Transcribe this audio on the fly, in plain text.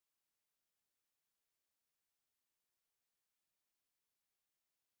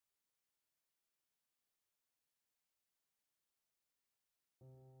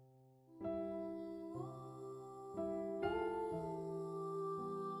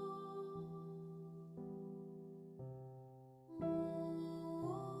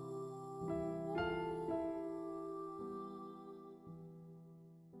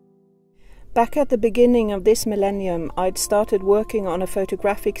Back at the beginning of this millennium, I'd started working on a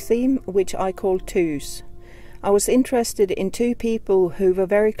photographic theme which I called twos. I was interested in two people who were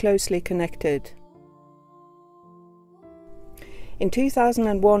very closely connected. In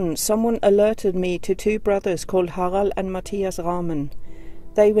 2001, someone alerted me to two brothers called Harald and Mathias.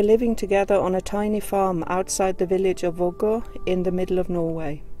 They were living together on a tiny farm outside the village of Vågå in the middle of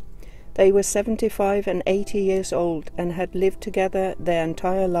Norway. They were 75 and 80 years old and had lived together their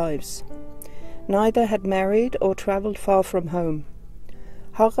entire lives. Neither had married or travelled far from home.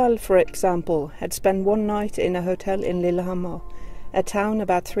 Harald, for example, had spent one night in a hotel in Lillehammer, a town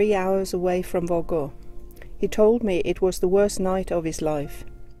about 3 hours away from Vågå. He told me it was the worst night of his life.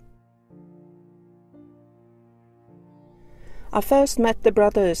 I first met the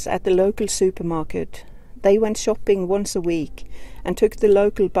brothers at the local supermarket. They went shopping once a week and took the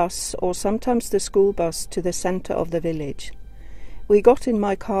local bus or sometimes the school bus to the centre of the village. We got in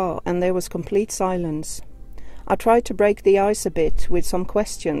my car and there was complete silence. I tried to break the ice a bit with some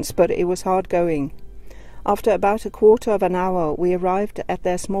questions, but it was hard going. After about a quarter of an hour we arrived at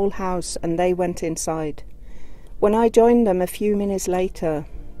their small house and they went inside. When I joined them a few minutes later,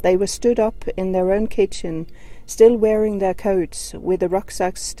 they were stood up in their own kitchen, still wearing their coats, with the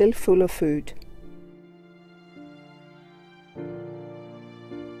rucksacks still full of food.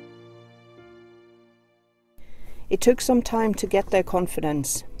 It took some time to get their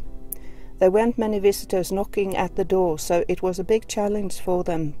confidence. There weren't many visitors knocking at the door, so it was a big challenge for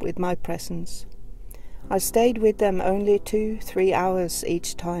them with my presence. I stayed with them only 2-3 hours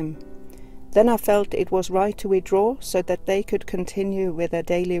each time. Then I felt it was right to withdraw so that they could continue with their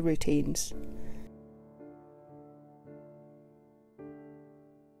daily routines.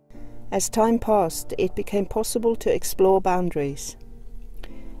 As time passed, it became possible to explore boundaries.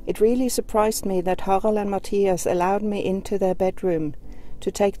 It really surprised me that Harald and Mathias allowed me into their bedroom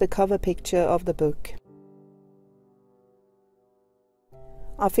to take the cover picture of the book.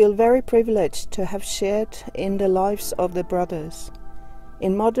 I feel very privileged to have shared in the lives of the brothers.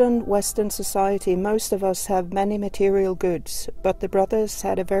 In modern Western society, most of us have many material goods, but the brothers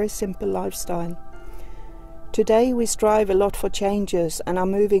had a very simple lifestyle. Today we strive a lot for changes and are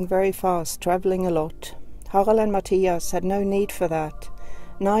moving very fast, travelling a lot. Harald and Mathias had no need for that,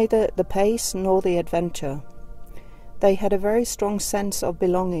 neither the pace nor the adventure. They had a very strong sense of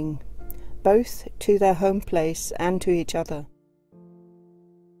belonging, both to their home place and to each other.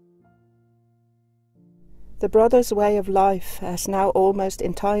 The brothers' way of life has now almost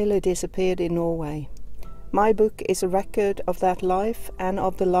entirely disappeared in Norway. My book is a record of that life and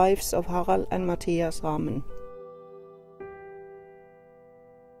of the lives of Harald and Mathias Ramen.